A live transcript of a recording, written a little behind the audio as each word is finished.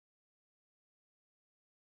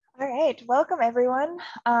All right, welcome everyone.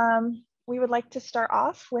 We would like to start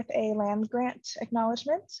off with a land grant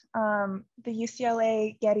acknowledgement. The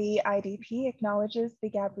UCLA Getty IDP acknowledges the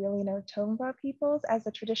Gabrielino Tongva peoples as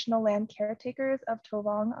the traditional land caretakers of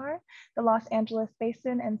Tovangar, the Los Angeles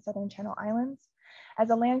Basin and Southern Channel Islands. As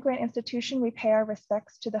a land grant institution, we pay our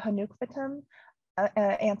respects to the Hanukvatum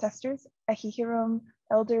ancestors, Ahihirum,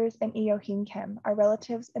 elders, and Eohinkem, our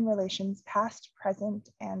relatives and relations past, present,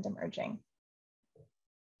 and emerging.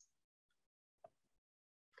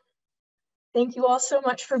 Thank you all so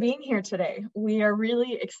much for being here today. We are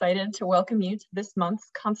really excited to welcome you to this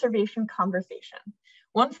month's Conservation Conversation.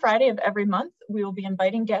 One Friday of every month, we will be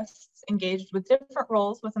inviting guests engaged with different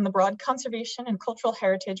roles within the broad conservation and cultural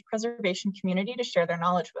heritage preservation community to share their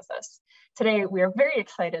knowledge with us. Today, we are very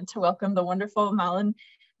excited to welcome the wonderful Malin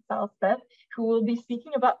Sahlstedt, who will be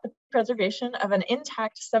speaking about the preservation of an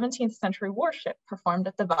intact 17th century warship performed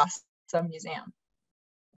at the Vasa Museum.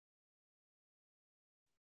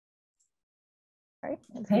 Right.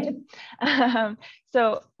 Okay.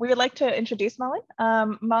 So we would like to introduce Malin.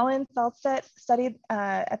 Malin Sahlstedt studied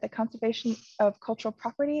at the Conservation of Cultural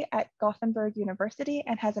Property at Gothenburg University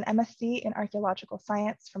and has an MSc in Archaeological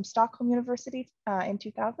Science from Stockholm University in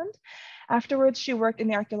 2000. Afterwards, she worked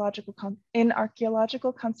in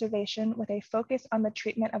archaeological conservation with a focus on the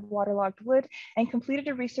treatment of waterlogged wood and completed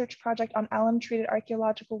a research project on alum-treated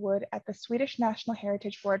archaeological wood at the Swedish National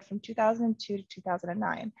Heritage Board from 2002 to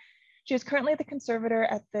 2009. She is currently the conservator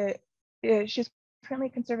at the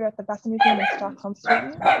Vasa Museum in Stockholm,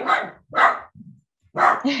 Sweden.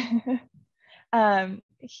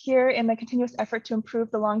 Here, in the continuous effort to improve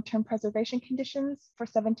the long-term preservation conditions for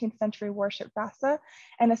 17th century warship Vasa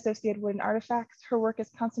and associated wooden artifacts, her work is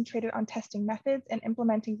concentrated on testing methods and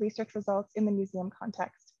implementing research results in the museum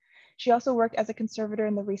context. She also worked as a conservator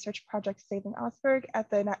in the research project Saving Osberg at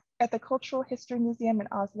the Cultural History Museum in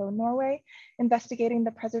Oslo, Norway, investigating the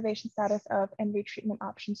preservation status of and retreatment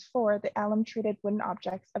options for the alum-treated wooden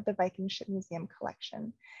objects of the Viking Ship Museum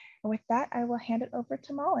collection. And with that, I will hand it over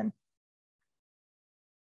to Malin.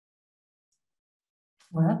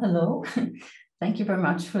 Well, hello. Thank you very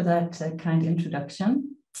much for that kind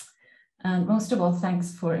introduction. And most of all,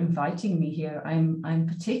 thanks for inviting me here. I'm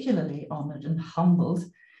particularly honored and humbled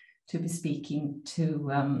to be speaking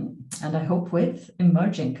to, and I hope with,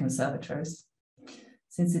 emerging conservators,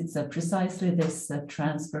 since it's precisely this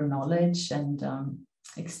transfer knowledge and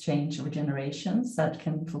exchange over generations that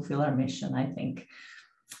can fulfill our mission, I think,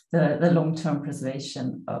 the long-term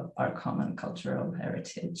preservation of our common cultural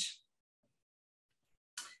heritage.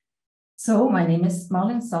 So my name is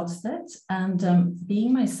Malin Sahlstedt, and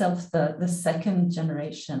being myself the second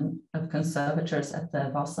generation of conservators at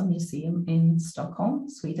the Vasa Museum in Stockholm,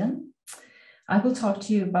 Sweden, I will talk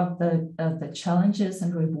to you about the challenges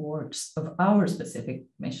and rewards of our specific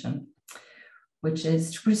mission, which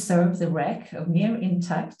is to preserve the wreck of near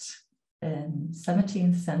intact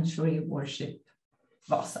 17th century warship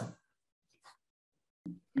Vasa.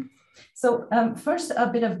 So first, a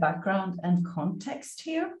bit of background and context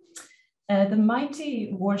here. The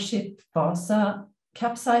mighty warship Vasa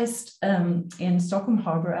capsized in Stockholm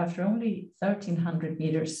harbour after only 1,300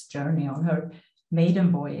 meters journey on her maiden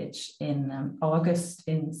voyage in August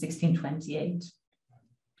in 1628.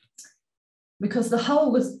 Because the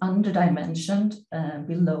hull was underdimensioned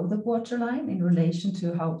below the waterline in relation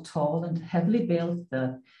to how tall and heavily built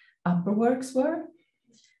the upper works were,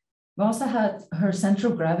 Vasa had her center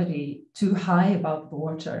of gravity too high above the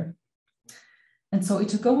water. And so it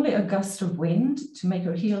took only a gust of wind to make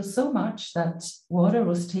her heel so much that water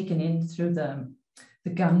was taken in through the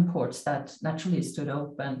gun ports that naturally stood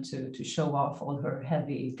open to show off all her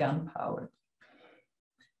heavy gun power.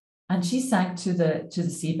 And she sank to the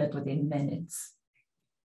seabed within minutes.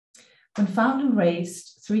 When found and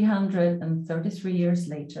raised 333 years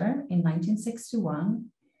later, in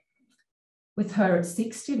 1961, with her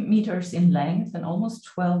 60 meters in length and almost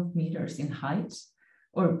 12 meters in height,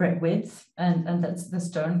 or width, and that's the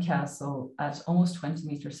stern castle at almost 20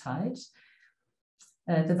 meters height.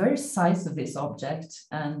 The very size of this object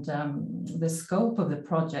and the scope of the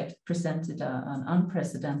project presented an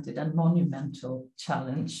unprecedented and monumental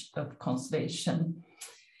challenge of conservation.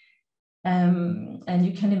 And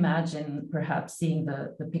you can imagine perhaps seeing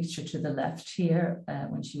the picture to the left here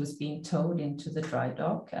when she was being towed into the dry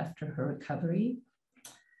dock after her recovery.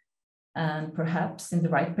 And perhaps in the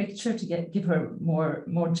right picture to give her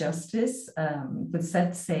more justice, with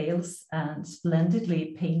set sails and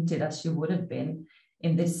splendidly painted as she would have been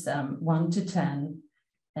in this 1:10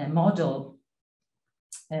 model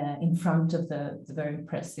in front of the very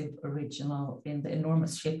impressive original in the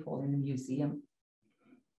enormous ship hall in the museum.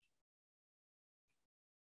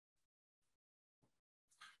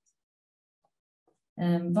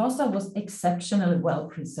 Vasa was exceptionally well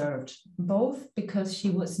preserved, both because she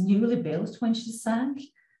was newly built when she sank,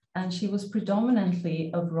 and she was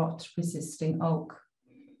predominantly of rot-resisting oak.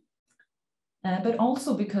 But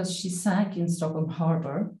also because she sank in Stockholm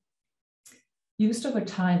harbour, used over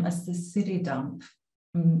time as the city dump,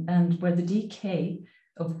 and where the decay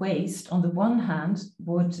of waste on the one hand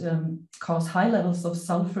would cause high levels of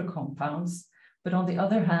sulfur compounds, but on the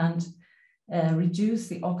other hand, reduce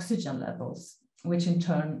the oxygen levels, which in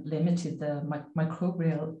turn limited the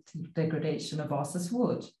microbial degradation of Vasa's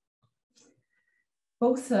wood.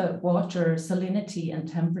 Both water salinity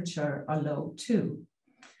and temperature are low too.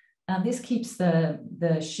 And this keeps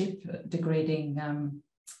the ship degrading,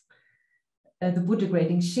 the wood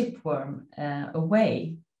degrading shipworm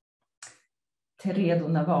away. Teredo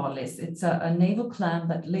navalis, it's a naval clam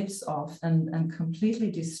that lives off and completely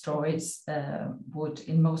destroys wood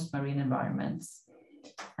in most marine environments.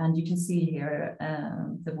 And you can see here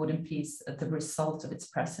the wooden piece, the result of its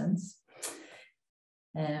presence.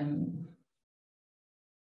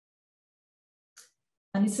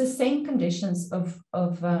 And it's the same conditions of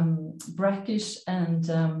brackish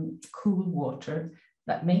and cool water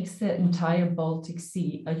that makes the entire Baltic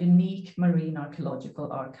Sea a unique marine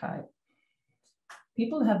archaeological archive.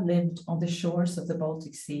 People have lived on the shores of the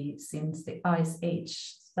Baltic Sea since the Ice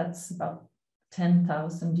Age. That's about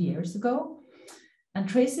 10,000 years ago. And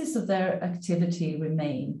traces of their activity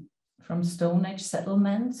remain, from Stone Age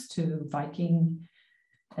settlements to Viking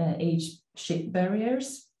age ship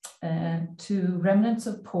barriers, to remnants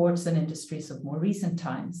of ports and industries of more recent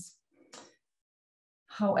times.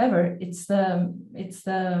 However, it's the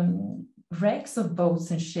wrecks of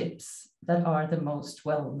boats and ships that are the most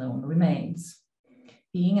well-known remains,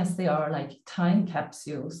 being as they are like time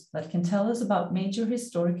capsules that can tell us about major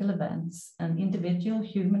historical events and individual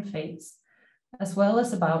human fates, as well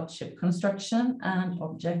as about ship construction and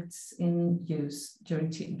objects in use during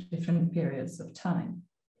different periods of time.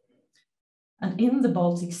 And in the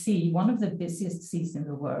Baltic Sea, one of the busiest seas in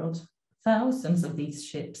the world, thousands of these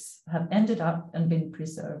ships have ended up and been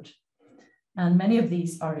preserved. And many of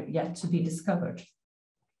these are yet to be discovered.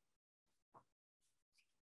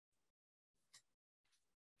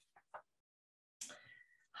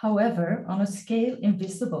 However, on a scale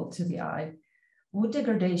invisible to the eye, wood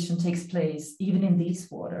degradation takes place even in these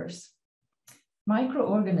waters.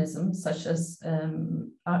 Microorganisms such as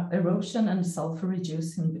erosion and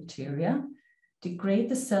sulfur-reducing bacteria degrade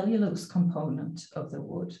the cellulose component of the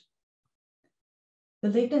wood. The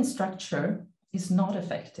lignin structure is not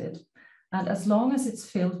affected, and as long as it's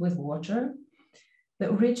filled with water,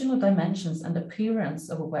 the original dimensions and appearance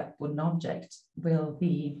of a wet wooden object will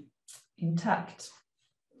be intact.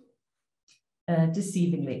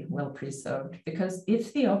 Deceivingly well preserved, because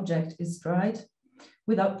if the object is dried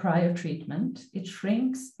without prior treatment, it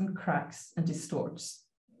shrinks and cracks and distorts.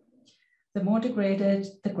 The more degraded,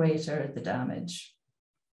 the greater the damage.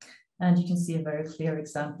 And you can see a very clear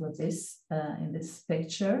example of this in this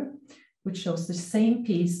picture, which shows the same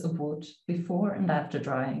piece of wood before and after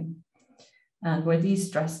drying, and where these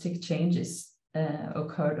drastic changes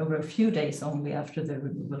occurred over a few days only after the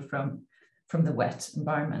removal from the wet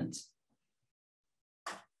environment.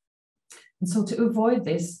 And so to avoid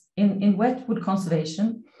this, in wet wood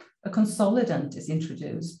conservation, a consolidant is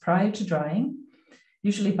introduced prior to drying,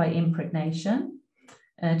 usually by impregnation,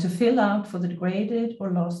 to fill out for the degraded or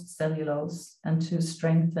lost cellulose and to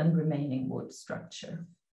strengthen remaining wood structure.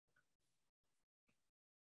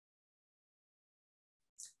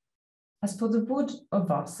 As for the wood of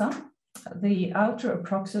Vasa, the outer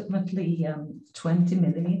approximately 20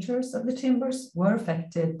 millimeters of the timbers were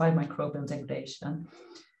affected by microbial degradation.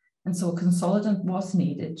 And so a consolidant was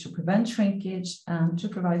needed to prevent shrinkage and to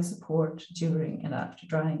provide support during and after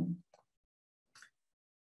drying.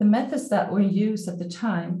 The methods that were used at the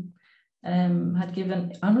time had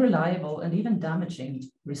given unreliable and even damaging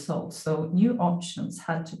results, so new options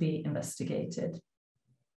had to be investigated.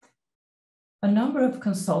 A number of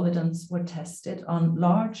consolidants were tested on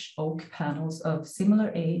large oak panels of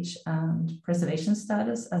similar age and preservation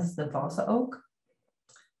status as the Vasa oak.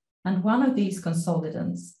 And one of these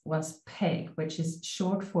consolidants was PEG, which is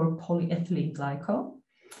short for polyethylene glycol.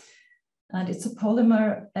 And it's a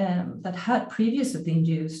polymer that had previously been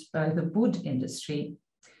used by the wood industry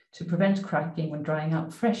to prevent cracking when drying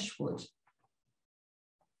out fresh wood.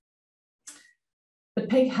 But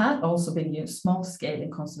PEG had also been used small scale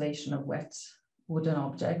in conservation of wet wooden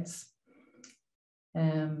objects.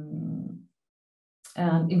 And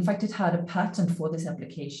in fact, it had a patent for this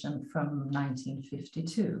application from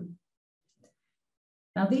 1952.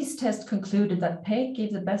 Now, these tests concluded that PEG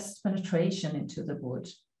gave the best penetration into the wood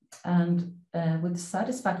And with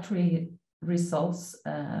satisfactory results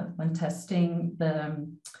when testing the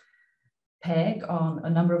peg on a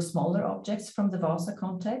number of smaller objects from the Vasa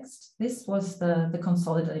context, this was the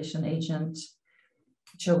consolidation agent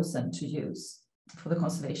chosen to use for the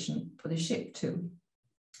conservation for the ship too.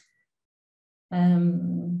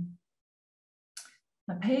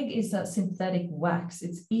 A peg is a synthetic wax.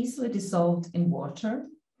 It's easily dissolved in water.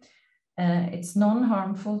 It's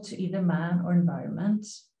non-harmful to either man or environment.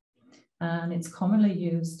 And it's commonly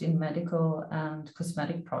used in medical and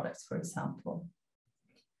cosmetic products, for example.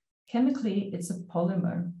 Chemically, it's a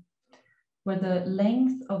polymer where the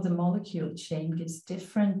length of the molecule chain gives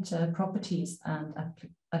different properties and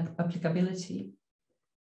applicability.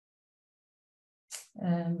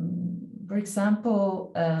 For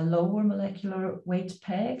example, a lower molecular weight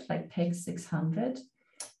peg, like peg 600,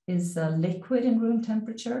 is a liquid in room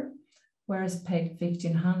temperature, whereas peg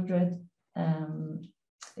 1500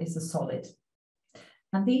 is a solid.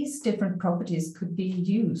 And these different properties could be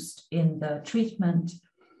used in the treatment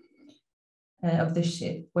of the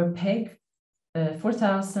ship, where peg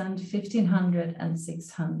 4000, 1500, and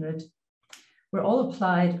 600 were all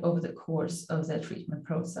applied over the course of the treatment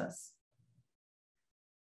process.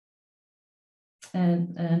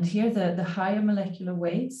 And here the higher molecular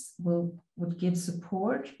weights would give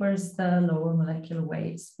support, whereas the lower molecular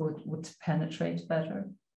weights would penetrate better.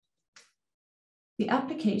 The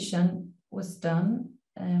application was done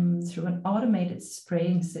through an automated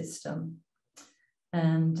spraying system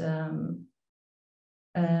and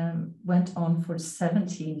went on for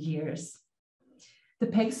 17 years. The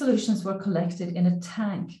PEG solutions were collected in a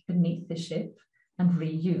tank beneath the ship and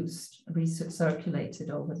reused, recirculated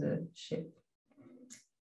over the ship.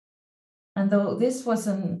 And though this was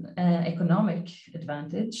an economic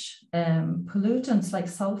advantage, pollutants like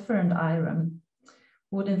sulfur and iron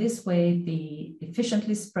would in this way be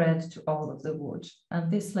efficiently spread to all of the wood.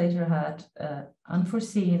 And this later had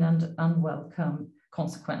unforeseen and unwelcome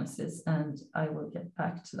consequences, and I will get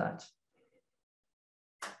back to that.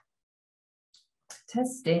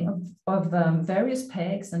 Testing of various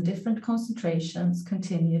PEGs and different concentrations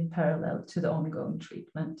continued parallel to the ongoing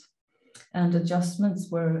treatment, and adjustments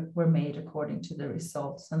were made according to the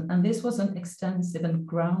results. And this was an extensive and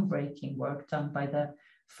groundbreaking work done by the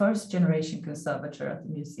first generation conservator at the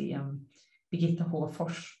museum, Birgitta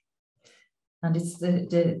Håfors. And it's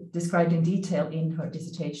described in detail in her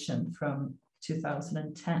dissertation from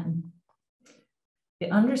 2010.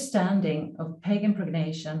 The understanding of PEG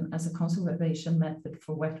impregnation as a conservation method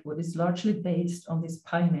for wetwood is largely based on this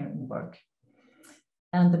pioneering work.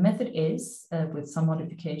 And the method is, with some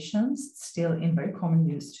modifications, still in very common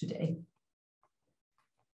use today.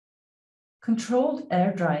 Controlled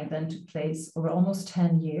air drying then took place over almost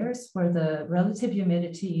 10 years, where the relative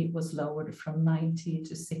humidity was lowered from 90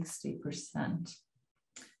 to 60%.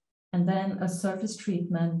 And then a surface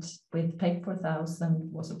treatment with PEG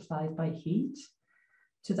 4000 was applied by heat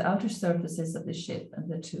to the outer surfaces of the ship and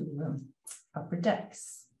the two upper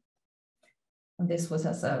decks. And this was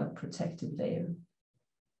as a protective layer.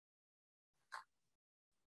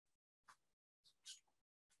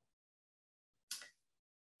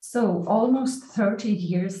 So almost 30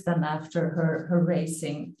 years then after her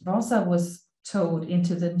racing, Vasa was towed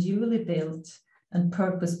into the newly built and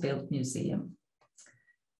purpose-built museum.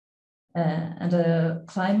 And a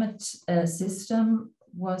climate system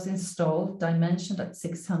was installed, dimensioned at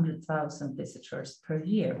 600,000 visitors per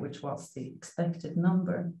year, which was the expected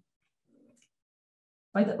number.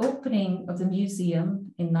 By the opening of the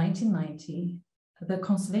museum in 1990, the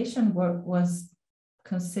conservation work was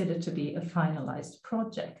considered to be a finalized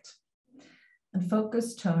project, and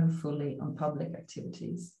focus turned fully on public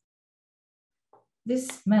activities.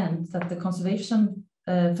 This meant that the conservation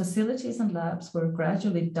facilities and labs were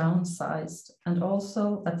gradually downsized, and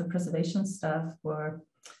also that the preservation staff were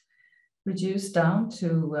reduced down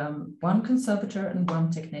to one conservator and one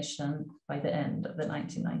technician by the end of the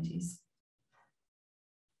 1990s.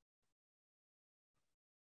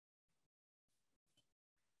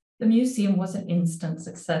 The museum was an instant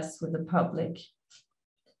success with the public.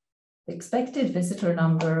 The expected visitor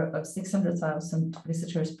number of 600,000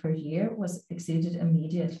 visitors per year was exceeded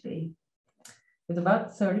immediately, with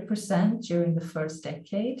about 30% during the first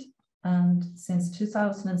decade. And since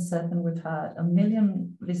 2007, we've had 1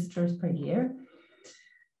 million visitors per year.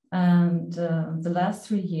 And the last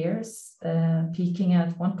 3 years, peaking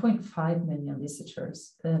at 1.5 million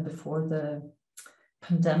visitors before the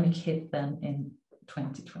pandemic hit then in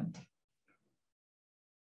 2020.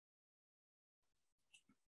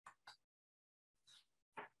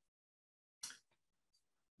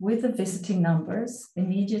 with the visiting numbers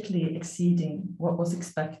immediately exceeding what was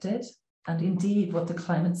expected, and indeed what the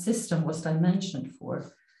climate system was dimensioned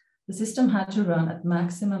for, the system had to run at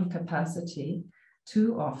maximum capacity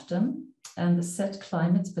too often, and the set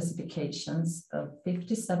climate specifications of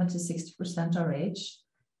 57 to 60% RH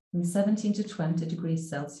and 17 to 20 degrees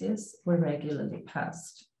Celsius were regularly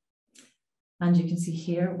passed. And you can see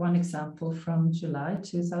here one example from July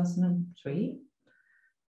 2003,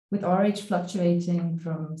 with RH fluctuating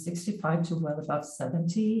from 65 to well above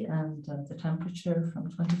 70, and the temperature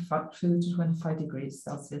from 22 to 25 degrees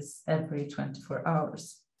Celsius every 24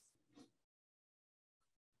 hours.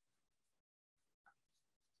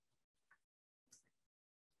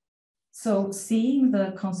 So seeing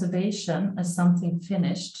the conservation as something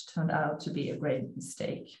finished turned out to be a great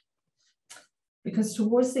mistake. Because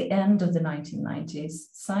towards the end of the 1990s,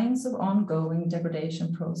 signs of ongoing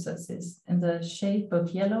degradation processes in the shape of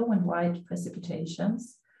yellow and white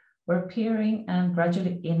precipitations were appearing and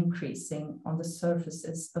gradually increasing on the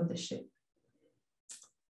surfaces of the ship.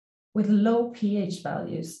 With low pH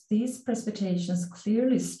values, these precipitations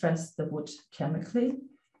clearly stressed the wood chemically,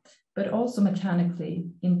 but also mechanically,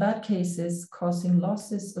 in bad cases causing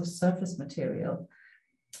losses of surface material.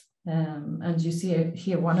 And you see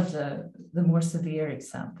here one of the more severe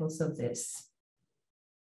examples of this.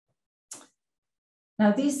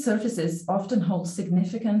 Now, these surfaces often hold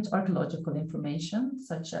significant archaeological information,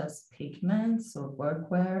 such as pigments or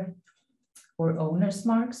workwear or owner's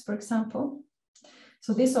marks, for example.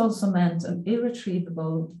 So this also meant an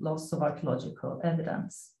irretrievable loss of archaeological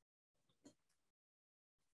evidence.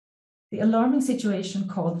 The alarming situation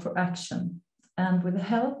called for action, and with the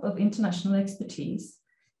help of international expertise,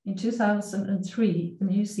 in 2003, the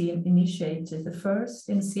museum initiated the first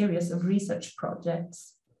in a series of research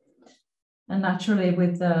projects, and naturally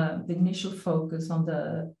with the initial focus on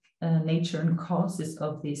the nature and causes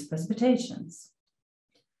of these precipitations.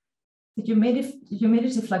 The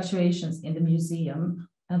humidity fluctuations in the museum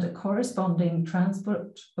and a corresponding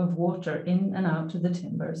transport of water in and out to the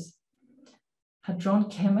timbers had drawn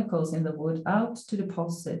chemicals in the wood out to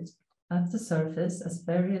deposit at the surface as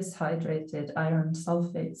various hydrated iron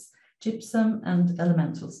sulfates, gypsum, and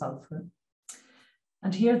elemental sulfur.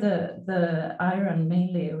 And here the iron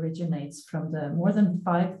mainly originates from the more than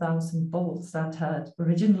 5,000 bolts that had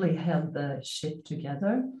originally held the ship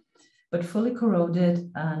together, but fully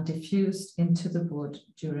corroded and diffused into the wood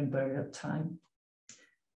during burial time.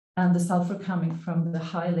 And the sulfur coming from the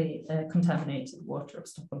highly contaminated water of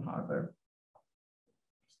Stockholm harbour.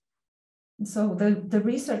 So the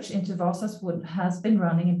research into Vasa's wood has been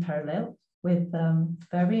running in parallel with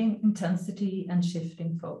varying intensity and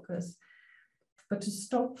shifting focus. But to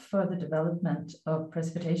stop further development of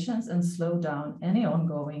precipitations and slow down any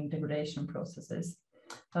ongoing degradation processes,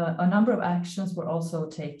 a number of actions were also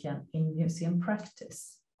taken in museum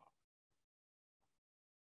practice.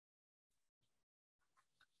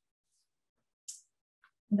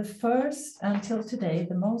 The first, until today,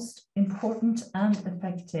 the most important and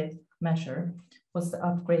effective measure was the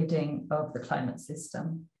upgrading of the climate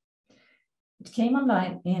system. It came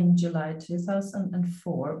online in July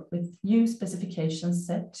 2004 with new specifications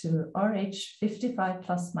set to RH 55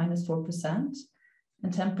 plus minus 4%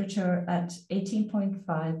 and temperature at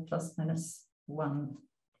 18.5 plus minus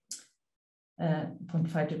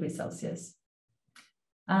 1.5 degrees Celsius.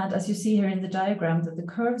 And as you see here in the diagram, that the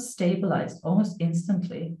curve stabilized almost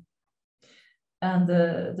instantly. And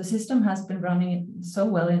the system has been running so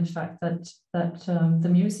well, in fact, that the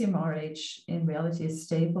museum RH in reality is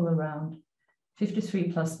stable around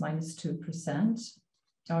 53 plus minus 2%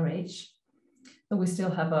 RH. But we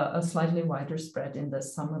still have a slightly wider spread in the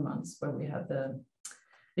summer months where we have the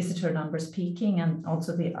visitor numbers peaking and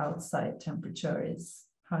also the outside temperature is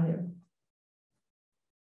higher.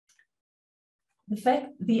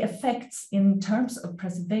 The effects in terms of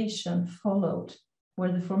preservation followed,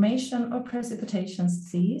 where the formation of precipitations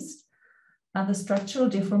ceased and the structural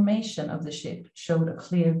deformation of the ship showed a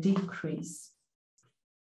clear decrease.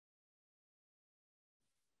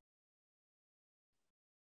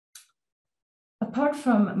 Apart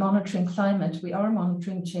from monitoring climate, we are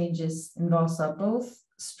monitoring changes in Vasa, both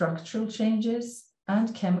structural changes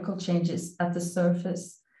and chemical changes at the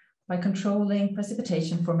surface, by controlling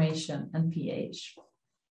precipitation formation and pH.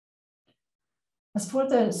 As for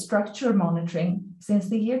the structure monitoring, since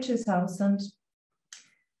the year 2000,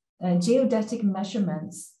 geodetic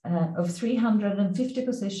measurements of 350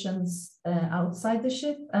 positions outside the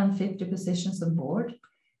ship and 50 positions on board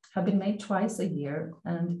have been made twice a year,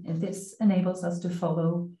 and this enables us to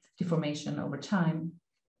follow deformation over time.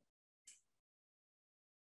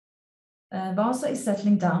 Vasa is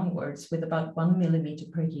settling downwards with about 1 millimeter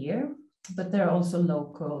per year, but there are also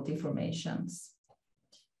local deformations.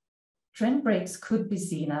 Trend breaks could be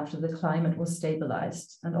seen after the climate was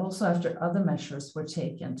stabilized and also after other measures were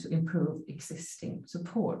taken to improve existing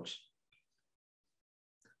support.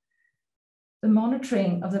 The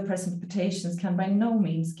monitoring of the precipitations can by no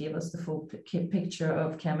means give us the full picture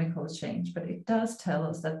of chemical change, but it does tell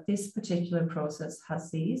us that this particular process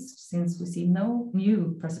has ceased since we see no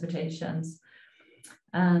new precipitations,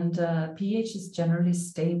 and pH is generally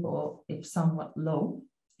stable, if somewhat low,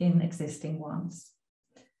 in existing ones.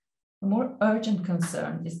 A more urgent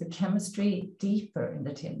concern is the chemistry deeper in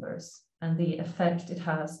the timbers and the effect it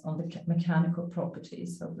has on the mechanical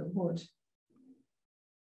properties of the wood.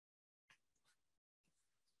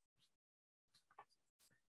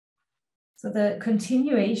 So the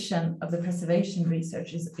continuation of the preservation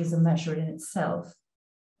research is a measure in itself.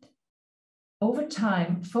 Over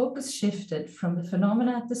time, focus shifted from the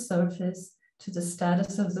phenomena at the surface to the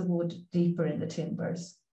status of the wood deeper in the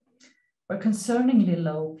timbers, where concerningly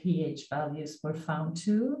low pH values were found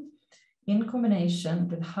too, in combination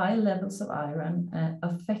with high levels of iron,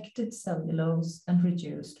 affected cellulose and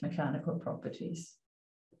reduced mechanical properties.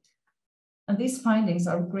 And these findings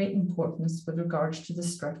are of great importance with regards to the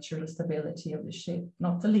structural stability of the ship,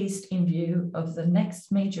 not the least in view of the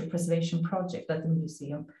next major preservation project at the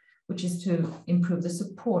museum, which is to improve the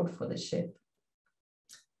support for the ship.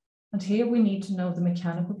 And here we need to know the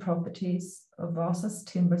mechanical properties of Vasa's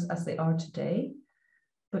timbers as they are today,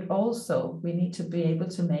 but also we need to be able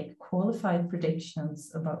to make qualified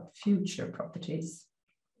predictions about future properties.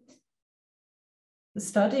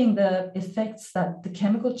 Studying the effects that the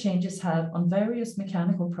chemical changes have on various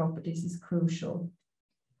mechanical properties is crucial,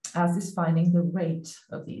 as is finding the rate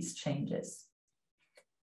of these changes.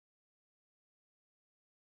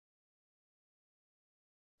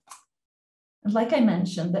 And like I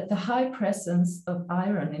mentioned, that the high presence of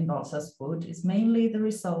iron in Vasa's wood is mainly the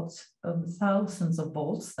result of thousands of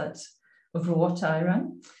bolts of wrought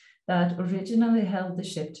iron that originally held the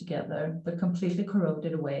ship together, but completely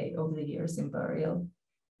corroded away over the years in burial.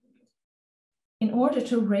 In order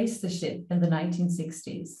to raise the ship in the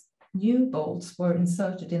 1960s, new bolts were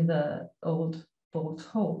inserted in the old bolt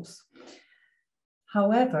holes.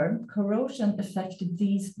 However, corrosion affected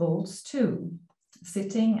these bolts too,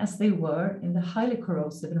 sitting as they were in the highly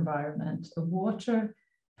corrosive environment of water,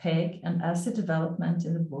 peg, and acid development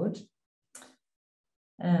in the wood.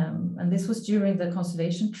 And this was during the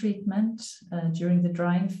conservation treatment, during the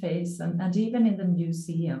drying phase, and even in the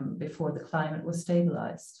museum before the climate was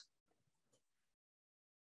stabilized.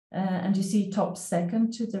 And you see top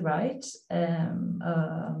second to the right,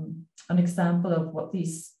 an example of what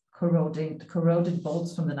these corroded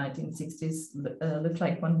bolts from the 1960s look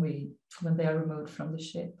like when they are removed from the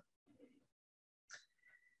ship.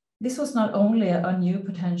 This was not only a new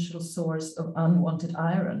potential source of unwanted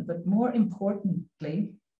iron, but more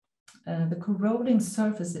importantly, the corroding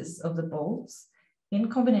surfaces of the bolts, in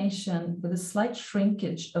combination with a slight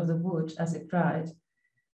shrinkage of the wood as it dried,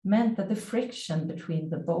 meant that the friction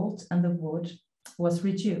between the bolt and the wood was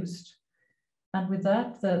reduced. And with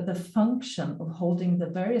that, the function of holding the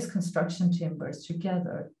various construction timbers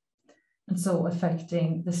together, and so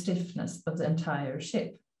affecting the stiffness of the entire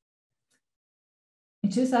ship. In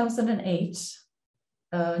 2008,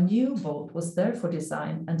 a new bolt was therefore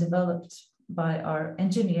designed and developed by our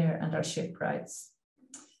engineer and our shipwrights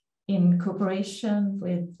in cooperation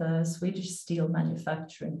with the Swedish steel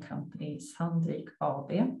manufacturing company Sandvik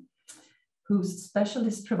AB, whose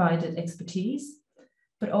specialists provided expertise,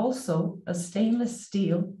 but also a stainless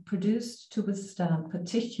steel produced to withstand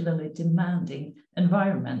particularly demanding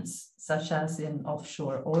environments, such as in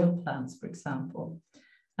offshore oil plants, for example,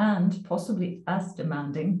 and possibly as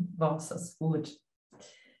demanding Vasa's wood.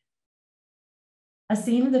 As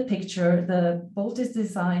seen in the picture, the bolt is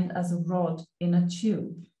designed as a rod in a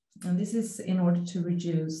tube, and this is in order to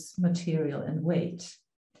reduce material and weight.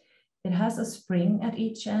 It has a spring at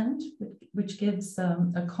each end, which gives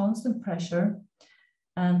a constant pressure,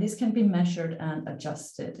 and this can be measured and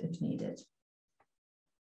adjusted if needed.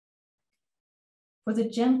 For the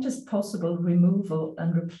gentlest possible removal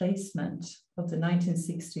and replacement of the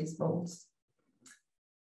 1960s bolts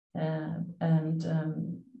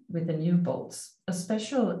with the new bolts, a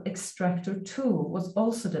special extractor tool was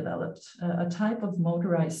also developed, a type of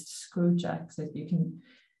motorized screw jack that you can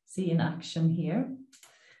see in action here,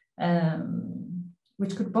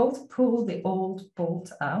 which could both pull the old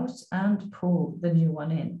bolt out and pull the new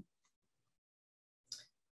one in.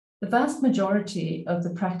 The vast majority of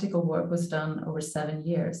the practical work was done over 7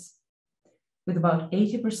 years, with about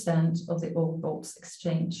 80% of the old bolts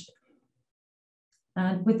exchanged.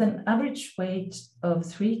 And with an average weight of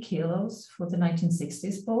 3 kilos for the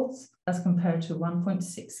 1960s boats, as compared to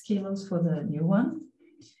 1.6 kilos for the new one,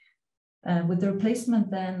 with the replacement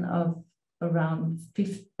then of around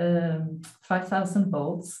 5,000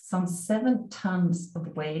 bolts, some 7 tons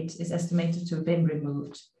of weight is estimated to have been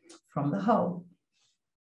removed from the hull.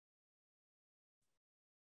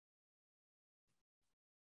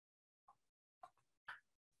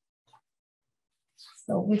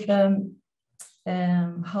 So with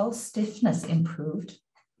hull stiffness improved,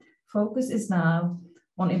 focus is now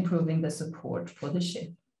on improving the support for the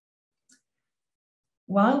ship.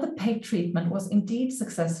 While the peg treatment was indeed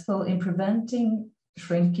successful in preventing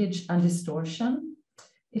shrinkage and distortion,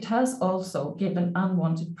 it has also given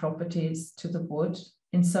unwanted properties to the wood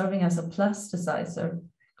in serving as a plasticizer,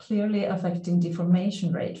 clearly affecting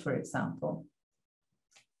deformation rate, for example.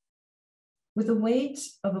 With a weight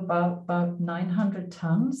of about 900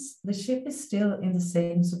 tons, the ship is still in the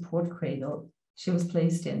same support cradle she was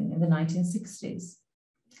placed in the 1960s.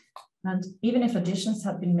 And even if additions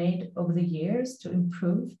have been made over the years to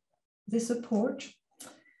improve the support,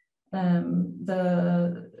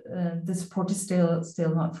 the support is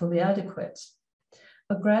still not fully adequate.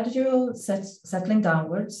 A gradual settling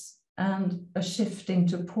downwards and a shifting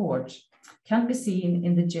to port can be seen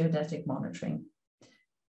in the geodetic monitoring.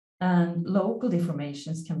 And local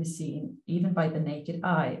deformations can be seen even by the naked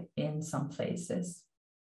eye in some places.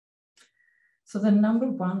 So the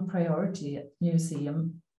 #1 priority at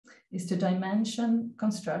Museum is to dimension,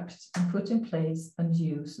 construct, and put in place a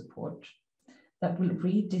new support that will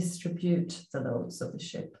redistribute the loads of the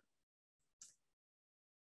ship.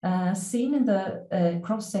 Seen in the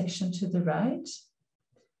cross-section to the right,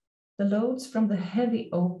 the loads from the heavy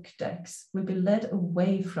oak decks will be led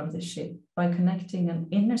away from the ship by connecting an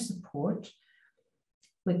inner support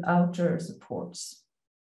with outer supports.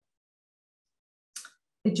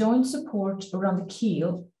 The joint support around the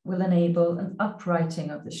keel will enable an uprighting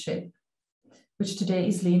of the ship, which today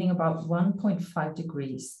is leaning about 1.5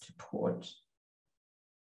 degrees to port.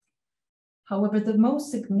 However, the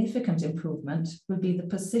most significant improvement will be the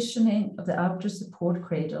positioning of the outer support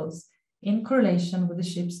cradles in correlation with the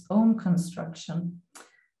ship's own construction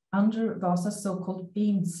under Vasa's so-called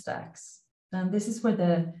beam stacks. And this is where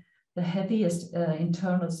the heaviest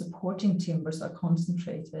internal supporting timbers are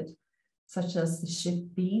concentrated, such as the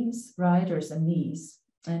ship beams, riders, and knees.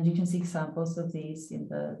 And you can see examples of these in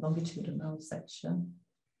the longitudinal section.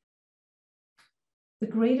 The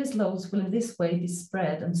greatest loads will in this way be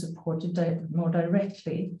spread and supported more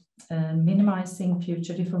directly, minimizing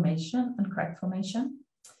future deformation and crack formation,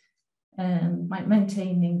 and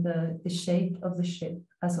maintaining the shape of the ship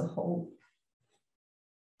as a whole.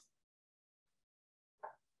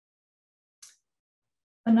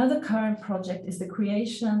 Another current project is the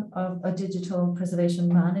creation of a digital preservation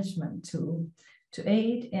management tool to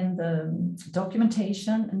aid in the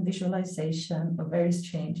documentation and visualization of various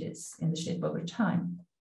changes in the ship over time.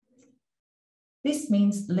 This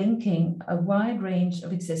means linking a wide range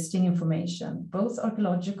of existing information, both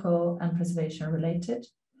archaeological and preservation related,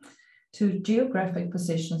 to geographic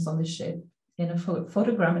positions on the ship in a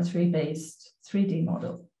photogrammetry-based 3D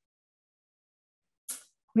model.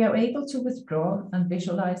 We are able to withdraw and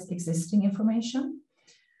visualize existing information,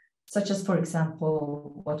 such as, for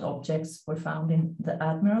example, what objects were found in the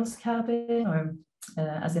admiral's cabin, or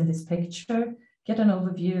as in this picture, get an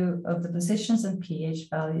overview of the positions and pH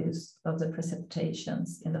values of the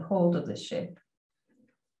precipitations in the hold of the ship.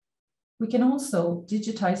 We can also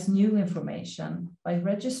digitize new information by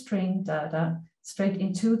registering data straight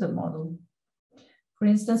into the model. For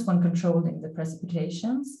instance, when controlling the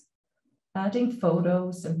precipitations, adding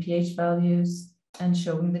photos and pH values, and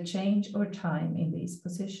showing the change over time in these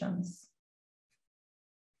positions.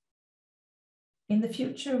 In the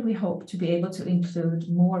future, we hope to be able to include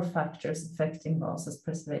more factors affecting Vasa's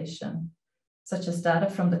preservation, such as data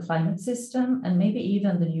from the climate system and maybe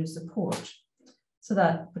even the new support, so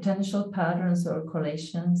that potential patterns or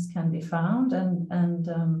correlations can be found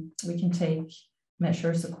and we can take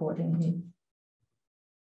measures accordingly.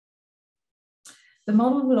 The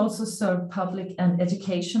model will also serve public and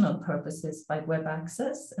educational purposes by web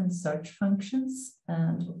access and search functions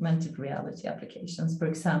and augmented reality applications, for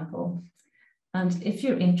example. And if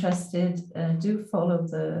you're interested, do follow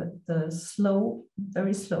the slow,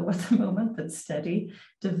 very slow at the moment, but steady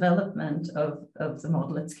development of the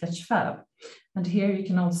model at Sketchfab. And here you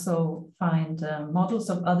can also find models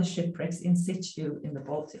of other shipwrecks in situ in the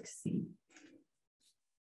Baltic Sea.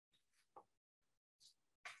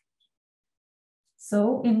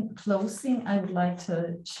 So in closing, I would like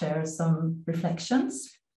to share some reflections.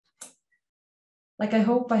 Like I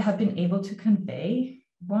hope I have been able to convey,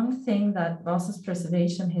 one thing that Vasa's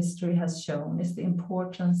preservation history has shown is the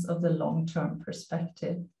importance of the long-term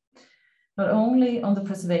perspective, not only on the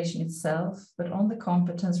preservation itself, but on the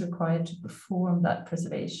competence required to perform that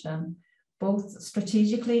preservation, both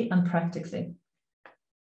strategically and practically.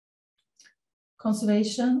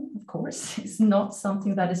 Conservation, of course, is not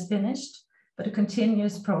something that is finished, but a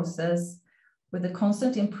continuous process with a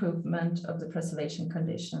constant improvement of the preservation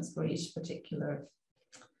conditions for each particular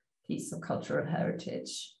piece of cultural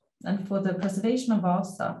heritage. And for the preservation of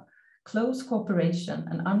Vasa, close cooperation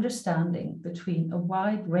and understanding between a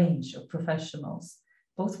wide range of professionals,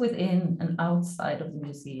 both within and outside of the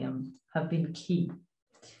museum, have been key.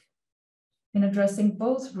 In addressing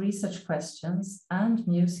both research questions and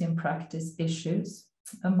museum practice issues,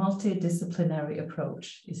 a multidisciplinary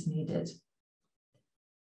approach is needed.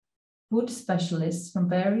 Wood specialists from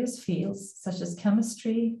various fields such as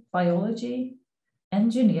chemistry, biology,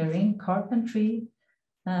 engineering, carpentry,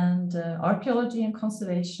 and archaeology and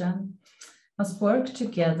conservation must work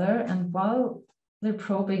together, and while they're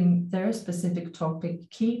probing their specific topic,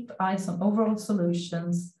 keep eyes on overall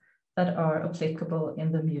solutions that are applicable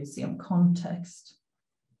in the museum context.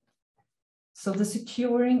 So the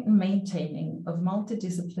securing and maintaining of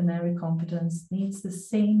multidisciplinary competence needs the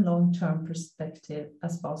same long-term perspective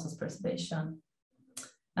as Vasa's preservation.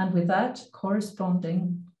 And with that,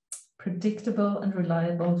 corresponding predictable and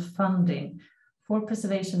reliable funding for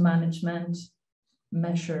preservation management,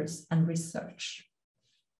 measures, and research.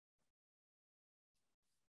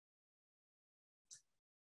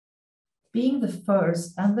 Being the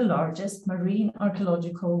first and the largest marine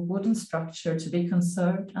archaeological wooden structure to be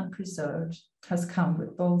conserved and preserved has come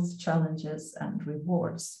with both challenges and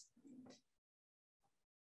rewards.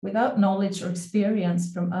 Without knowledge or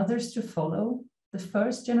experience from others to follow, the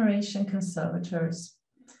first generation conservators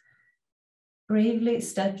bravely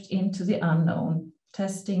stepped into the unknown,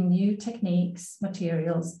 testing new techniques,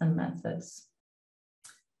 materials, and methods.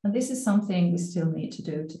 And this is something we still need to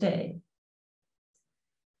do today.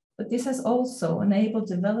 But this has also enabled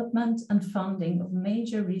development and funding of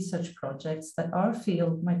major research projects that our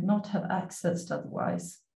field might not have accessed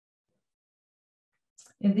otherwise.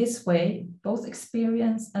 In this way, both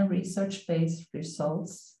experience and research-based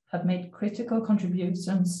results have made critical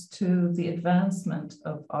contributions to the advancement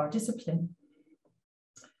of our discipline.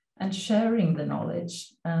 And sharing the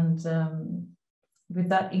knowledge, and with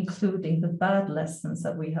that including the bad lessons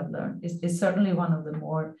that we have learned, is certainly one of the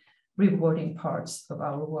more rewarding parts of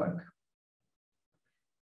our work.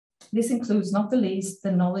 This includes not the least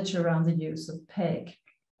the knowledge around the use of PEG,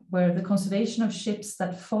 where the conservation of ships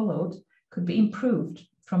that followed could be improved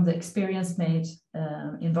from the experience made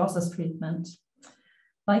in Vasa's treatment.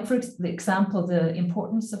 Like for example, the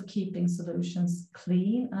importance of keeping solutions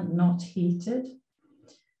clean and not heated,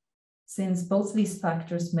 since both these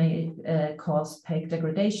factors may cause PEG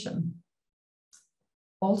degradation.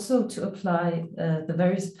 Also to apply the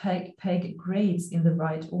various PEG grades in the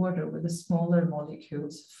right order with the smaller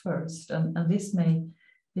molecules first. And this may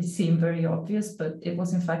seem very obvious, but it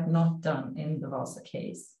was in fact not done in the Vasa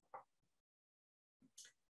case.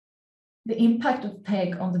 The impact of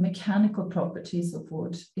PEG on the mechanical properties of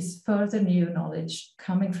wood is further new knowledge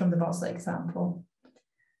coming from the Vasa example,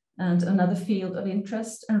 and another field of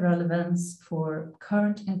interest and relevance for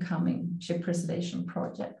current and coming ship preservation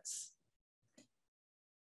projects.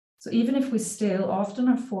 So even if we still often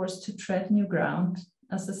are forced to tread new ground,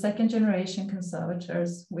 as the second generation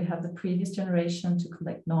conservators, we have the previous generation to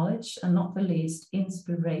collect knowledge and not the least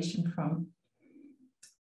inspiration from.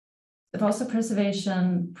 The Vasa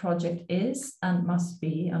preservation project is and must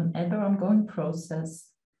be an ever ongoing process,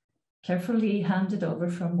 carefully handed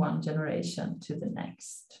over from one generation to the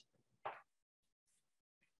next.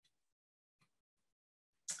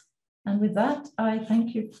 And with that, I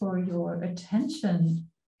thank you for your attention.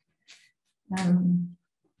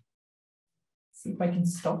 See if I can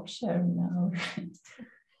stop sharing now.